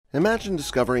Imagine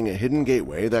discovering a hidden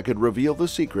gateway that could reveal the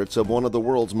secrets of one of the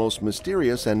world's most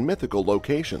mysterious and mythical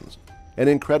locations. An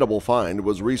incredible find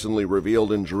was recently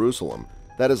revealed in Jerusalem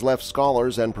that has left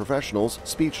scholars and professionals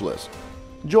speechless.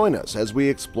 Join us as we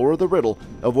explore the riddle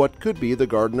of what could be the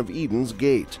Garden of Eden's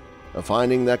gate, a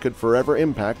finding that could forever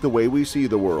impact the way we see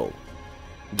the world.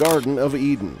 Garden of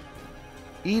Eden.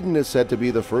 Eden is said to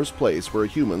be the first place where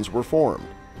humans were formed.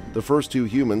 The first two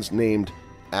humans, named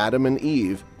Adam and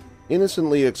Eve,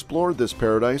 innocently explored this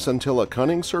paradise until a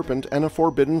cunning serpent and a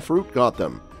forbidden fruit got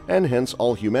them, and hence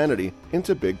all humanity,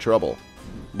 into big trouble.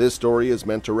 This story is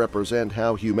meant to represent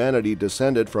how humanity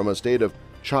descended from a state of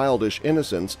childish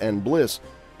innocence and bliss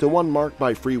to one marked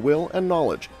by free will and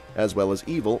knowledge, as well as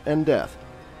evil and death.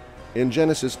 In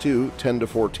Genesis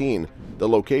 2:10-14, the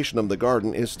location of the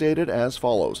garden is stated as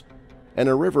follows: "And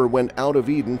a river went out of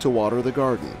Eden to water the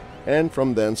garden, and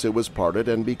from thence it was parted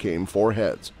and became four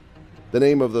heads. The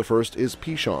name of the first is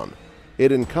Pishon.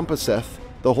 It encompasseth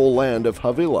the whole land of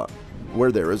Havilah,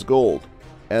 where there is gold,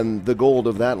 and the gold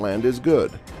of that land is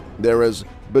good. There is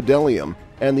bdellium,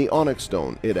 and the onyx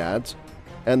stone," it adds.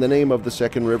 And the name of the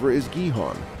second river is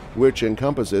Gihon, which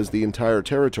encompasses the entire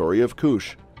territory of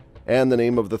Cush. And the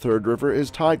name of the third river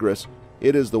is Tigris.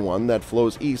 It is the one that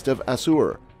flows east of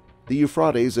Assur. The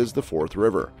Euphrates is the fourth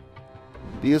river.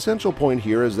 The essential point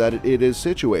here is that it is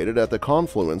situated at the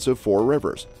confluence of four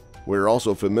rivers. We're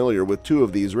also familiar with two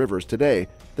of these rivers today,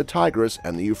 the Tigris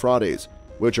and the Euphrates,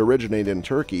 which originate in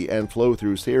Turkey and flow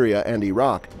through Syria and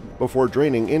Iraq before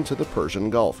draining into the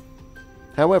Persian Gulf.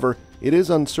 However, it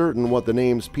is uncertain what the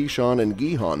names Pishon and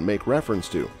Gihon make reference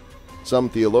to. Some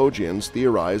theologians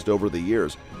theorized over the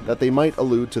years that they might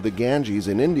allude to the Ganges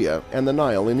in India and the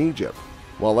Nile in Egypt,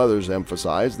 while others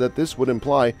emphasized that this would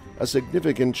imply a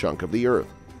significant chunk of the earth.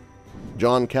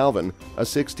 John Calvin, a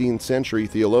 16th century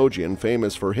theologian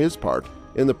famous for his part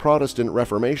in the Protestant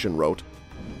Reformation, wrote,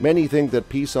 "Many think that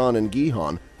Pishon and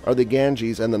Gihon are the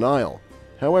Ganges and the Nile.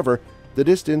 However, the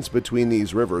distance between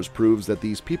these rivers proves that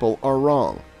these people are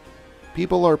wrong.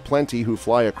 People are plenty who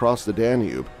fly across the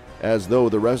Danube, as though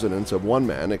the residence of one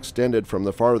man extended from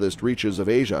the farthest reaches of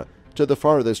Asia to the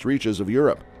farthest reaches of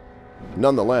Europe.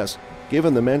 Nonetheless,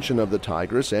 given the mention of the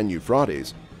Tigris and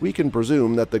Euphrates, we can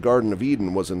presume that the Garden of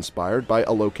Eden was inspired by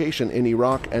a location in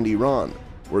Iraq and Iran,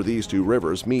 where these two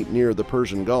rivers meet near the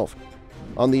Persian Gulf.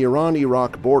 On the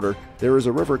Iran-Iraq border, there is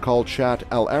a river called Shat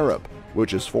al-Arab,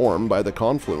 which is formed by the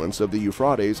confluence of the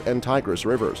Euphrates and Tigris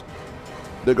rivers.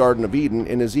 The Garden of Eden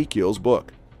in Ezekiel's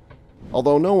book.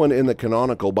 Although no one in the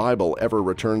canonical Bible ever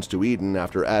returns to Eden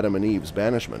after Adam and Eve's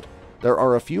banishment, there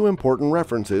are a few important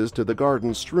references to the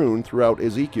garden strewn throughout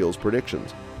Ezekiel's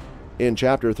predictions. In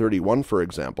chapter 31, for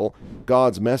example,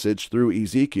 God's message through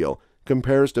Ezekiel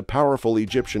compares the powerful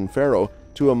Egyptian pharaoh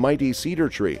to a mighty cedar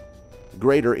tree,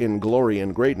 greater in glory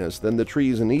and greatness than the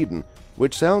trees in Eden,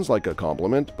 which sounds like a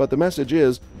compliment, but the message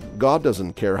is, God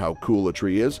doesn't care how cool a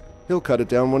tree is, he'll cut it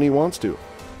down when he wants to.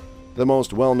 The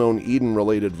most well-known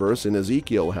Eden-related verse in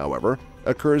Ezekiel, however,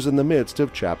 occurs in the midst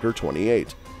of chapter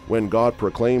 28, when God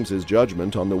proclaims his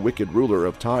judgment on the wicked ruler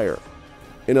of Tyre.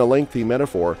 In a lengthy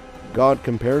metaphor, God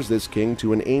compares this king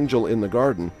to an angel in the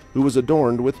garden who was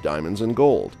adorned with diamonds and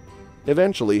gold.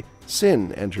 Eventually,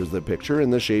 sin enters the picture in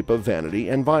the shape of vanity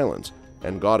and violence,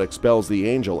 and God expels the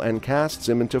angel and casts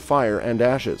him into fire and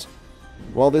ashes.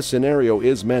 While this scenario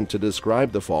is meant to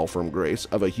describe the fall from grace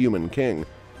of a human king,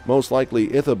 most likely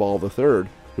Ithobaal III,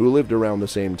 who lived around the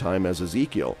same time as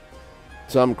Ezekiel,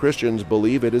 some Christians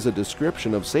believe it is a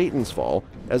description of Satan's fall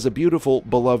as a beautiful,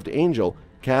 beloved angel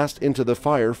cast into the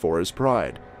fire for his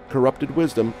pride, corrupted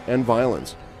wisdom, and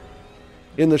violence.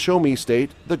 In the Show Me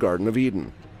state, the Garden of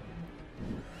Eden.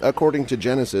 According to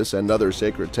Genesis and other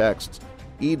sacred texts,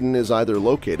 Eden is either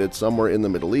located somewhere in the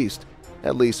Middle East,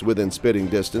 at least within spitting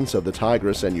distance of the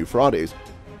Tigris and Euphrates,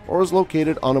 or is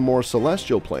located on a more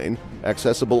celestial plane,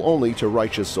 accessible only to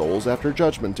righteous souls after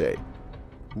Judgment Day.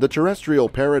 The terrestrial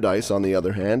paradise, on the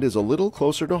other hand, is a little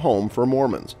closer to home for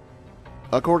Mormons.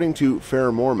 According to Fair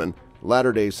Mormon,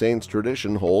 Latter-day Saints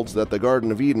tradition holds that the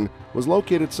Garden of Eden was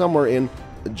located somewhere in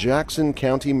Jackson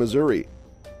County, Missouri.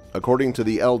 According to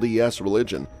the LDS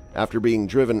religion, after being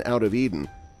driven out of Eden,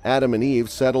 Adam and Eve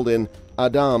settled in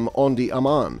Adam Ondi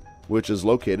Aman, which is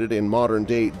located in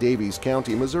modern-day Davies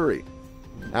County, Missouri.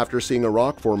 After seeing a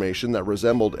rock formation that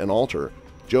resembled an altar,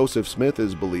 Joseph Smith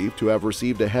is believed to have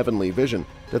received a heavenly vision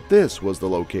that this was the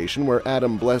location where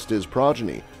Adam blessed his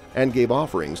progeny and gave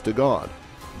offerings to God.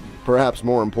 Perhaps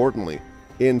more importantly,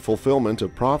 in fulfillment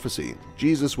of prophecy,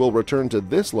 Jesus will return to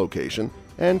this location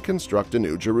and construct a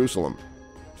new Jerusalem.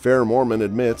 Fair Mormon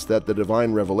admits that the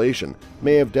divine revelation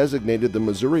may have designated the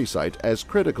Missouri site as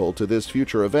critical to this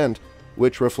future event,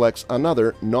 which reflects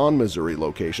another non-Missouri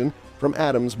location from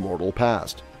Adam's mortal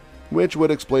past, which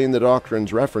would explain the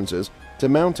doctrine's references to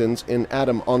mountains in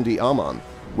Adam Ondi Aman,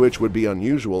 which would be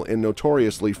unusual in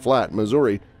notoriously flat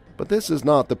Missouri, but this is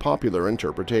not the popular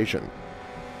interpretation.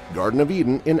 Garden of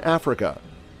Eden in Africa.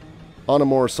 On a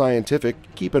more scientific,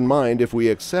 keep in mind if we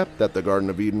accept that the Garden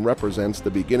of Eden represents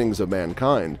the beginnings of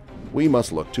mankind, we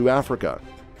must look to Africa.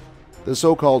 The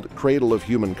so-called cradle of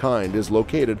humankind is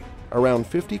located around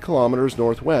 50 kilometers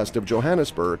northwest of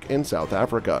Johannesburg in South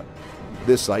Africa.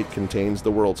 This site contains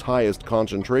the world's highest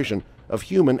concentration of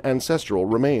human ancestral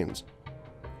remains.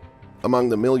 Among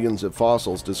the millions of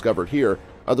fossils discovered here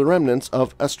are the remnants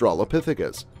of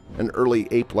Australopithecus, an early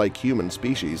ape-like human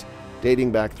species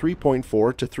dating back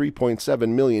 3.4 to 3.7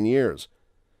 million years.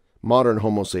 Modern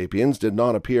Homo sapiens did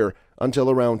not appear until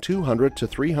around 200 to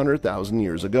 300,000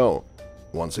 years ago.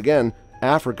 Once again,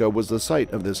 Africa was the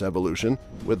site of this evolution,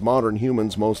 with modern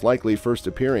humans most likely first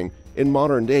appearing in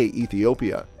modern-day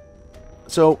Ethiopia.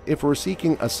 So, if we're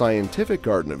seeking a scientific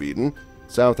Garden of Eden,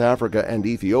 South Africa and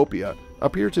Ethiopia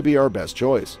appear to be our best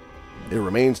choice. It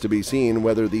remains to be seen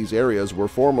whether these areas were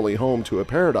formerly home to a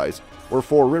paradise where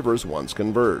four rivers once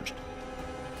converged.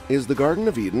 Is the Garden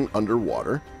of Eden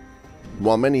underwater?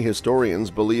 While many historians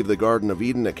believe the Garden of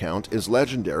Eden account is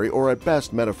legendary or at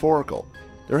best metaphorical,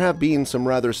 there have been some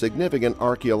rather significant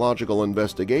archaeological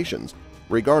investigations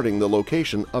regarding the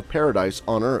location of paradise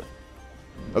on Earth.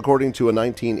 According to a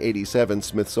 1987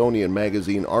 Smithsonian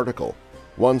Magazine article,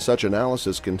 one such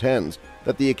analysis contends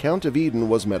that the account of Eden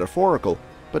was metaphorical,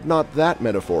 but not that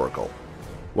metaphorical.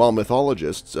 While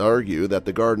mythologists argue that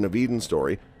the Garden of Eden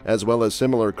story, as well as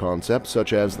similar concepts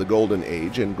such as the Golden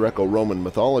Age in Greco-Roman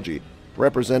mythology,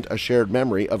 represent a shared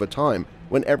memory of a time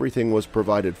when everything was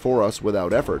provided for us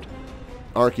without effort,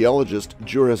 archaeologist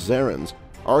Juris Zarins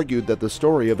argued that the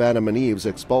story of Adam and Eve's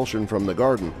expulsion from the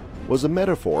garden was a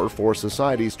metaphor for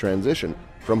society's transition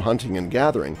from hunting and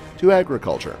gathering to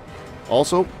agriculture.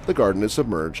 Also, the garden is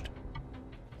submerged.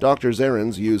 Dr.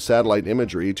 Zarins used satellite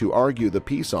imagery to argue the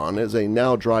Pison is a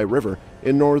now dry river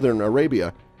in northern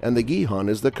Arabia and the Gihon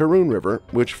is the Karun River,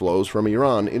 which flows from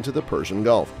Iran into the Persian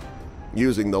Gulf,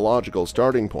 using the logical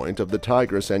starting point of the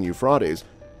Tigris and Euphrates,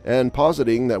 and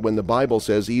positing that when the Bible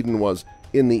says Eden was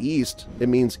in the east, it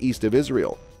means east of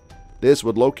Israel. This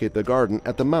would locate the garden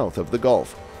at the mouth of the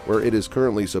Gulf, where it is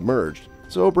currently submerged,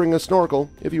 so bring a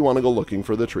snorkel if you want to go looking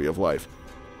for the Tree of Life.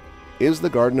 Is the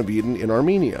Garden of Eden in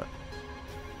Armenia?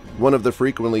 One of the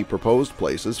frequently proposed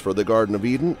places for the Garden of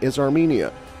Eden is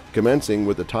Armenia, commencing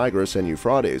with the Tigris and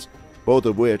Euphrates, both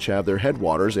of which have their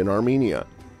headwaters in Armenia.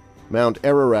 Mount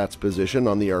Ararat's position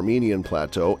on the Armenian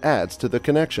plateau adds to the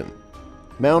connection.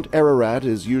 Mount Ararat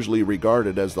is usually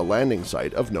regarded as the landing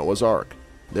site of Noah's Ark.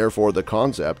 Therefore, the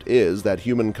concept is that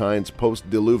humankind's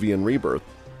post-Diluvian rebirth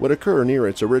would occur near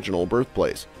its original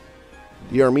birthplace.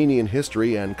 The Armenian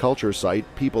history and culture site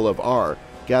People of Ar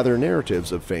gather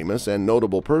narratives of famous and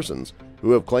notable persons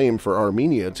who have claimed for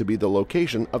Armenia to be the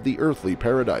location of the earthly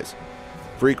paradise,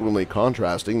 frequently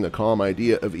contrasting the calm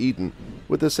idea of Eden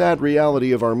with the sad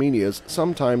reality of Armenia's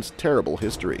sometimes terrible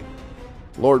history.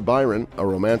 Lord Byron, a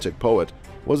romantic poet,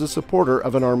 was a supporter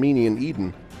of an Armenian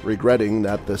Eden, regretting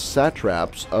that the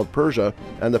satraps of Persia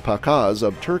and the Pakaz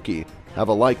of Turkey have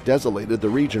alike desolated the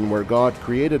region where God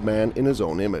created man in his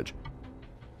own image.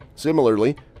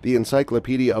 Similarly, the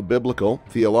Encyclopedia of Biblical,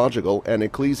 Theological, and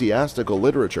Ecclesiastical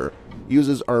Literature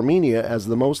uses Armenia as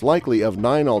the most likely of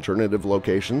 9 alternative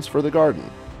locations for the garden,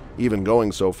 even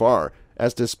going so far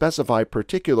as to specify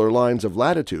particular lines of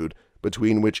latitude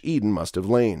between which Eden must have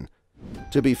lain.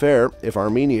 To be fair, if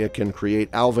Armenia can create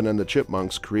Alvin and the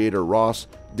Chipmunks creator Ross,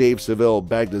 Dave Seville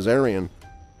Bagdasarian,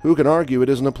 who can argue it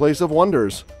isn't a place of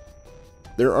wonders?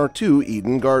 There are 2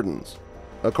 Eden gardens.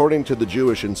 According to the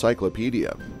Jewish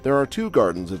Encyclopedia, there are 2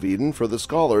 gardens of Eden for the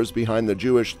scholars behind the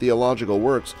Jewish theological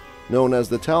works known as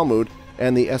the Talmud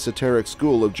and the esoteric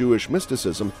school of Jewish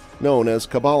mysticism known as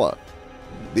Kabbalah.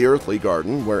 The earthly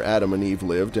garden, where Adam and Eve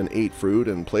lived and ate fruit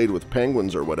and played with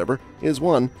penguins or whatever, is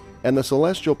one, and the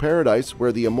celestial paradise,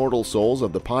 where the immortal souls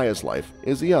of the pious life,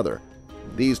 is the other.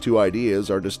 These 2 ideas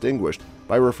are distinguished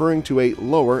by referring to a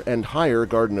lower and higher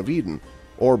Garden of Eden,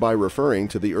 or by referring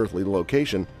to the earthly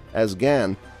location as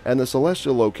Gan and the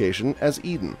celestial location as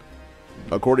Eden.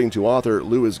 According to author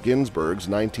Louis Ginsberg's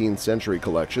 19th century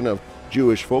collection of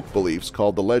Jewish folk beliefs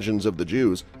called The Legends of the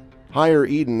Jews, Higher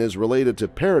Eden is related to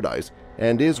paradise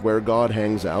and is where God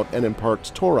hangs out and imparts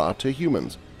Torah to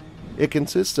humans. It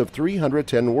consists of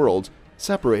 310 worlds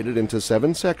separated into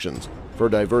 7 sections for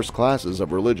diverse classes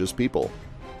of religious people.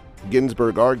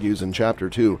 Ginsburg argues in Chapter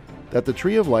 2 that the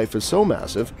tree of life is so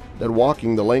massive that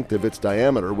walking the length of its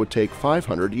diameter would take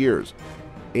 500 years.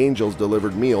 Angels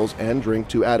delivered meals and drink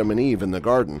to Adam and Eve in the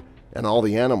garden, and all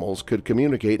the animals could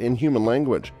communicate in human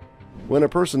language. When a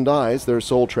person dies, their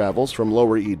soul travels from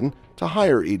Lower Eden to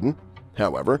Higher Eden.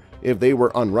 However, if they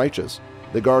were unrighteous,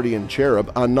 the guardian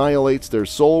cherub annihilates their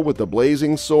soul with the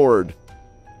blazing sword.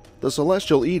 The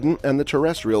celestial Eden and the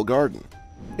terrestrial garden.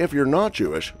 If you're not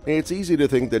Jewish, it's easy to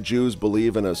think that Jews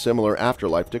believe in a similar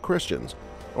afterlife to Christians,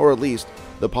 or at least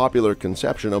the popular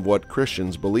conception of what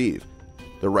Christians believe.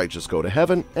 The righteous go to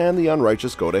heaven and the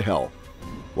unrighteous go to hell.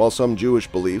 While some Jewish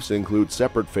beliefs include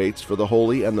separate fates for the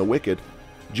holy and the wicked,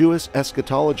 Jewish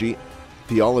eschatology,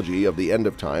 theology of the end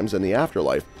of times and the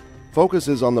afterlife,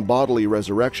 focuses on the bodily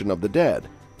resurrection of the dead,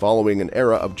 following an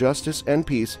era of justice and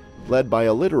peace led by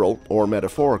a literal or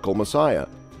metaphorical Messiah,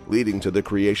 leading to the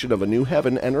creation of a new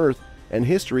heaven and earth, and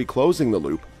history closing the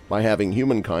loop by having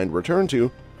humankind return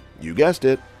to, you guessed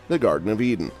it, the Garden of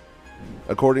Eden.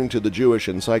 According to the Jewish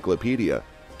Encyclopedia,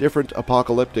 different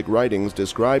apocalyptic writings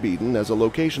describe Eden as a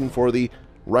location for the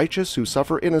righteous who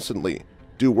suffer innocently,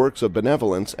 do works of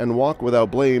benevolence, and walk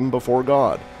without blame before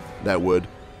God, that would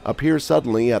appear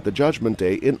suddenly at the judgment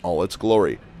day in all its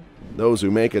glory. Those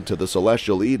who make it to the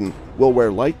celestial Eden will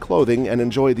wear light clothing and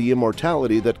enjoy the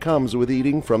immortality that comes with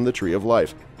eating from the tree of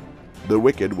life. The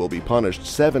wicked will be punished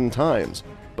 7 times,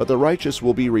 but the righteous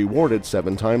will be rewarded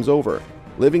 7 times over,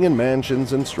 living in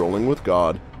mansions and strolling with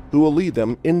God, who will lead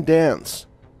them in dance.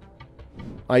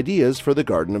 Ideas for the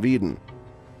Garden of Eden.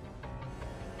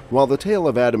 While the tale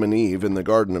of Adam and Eve in the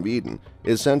Garden of Eden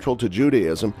is central to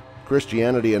Judaism,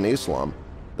 Christianity, and Islam,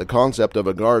 the concept of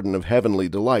a garden of heavenly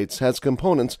delights has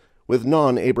components with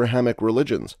non-Abrahamic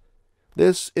religions.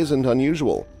 This isn't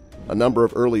unusual. A number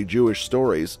of early Jewish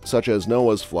stories, such as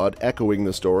Noah's flood echoing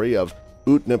the story of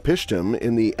Utnapishtim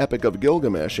in the Epic of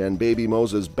Gilgamesh and baby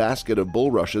Moses' basket of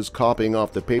bulrushes copying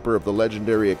off the paper of the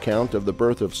legendary account of the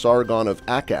birth of Sargon of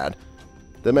Akkad,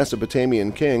 the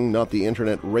Mesopotamian king, not the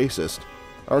internet racist,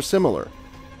 are similar.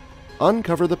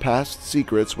 Uncover the past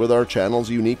secrets with our channel's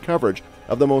unique coverage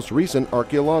of the most recent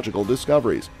archaeological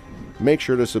discoveries. Make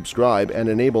sure to subscribe and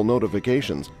enable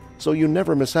notifications so you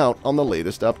never miss out on the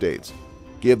latest updates.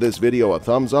 Give this video a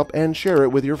thumbs up and share it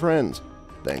with your friends.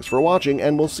 Thanks for watching,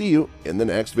 and we'll see you in the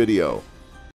next video.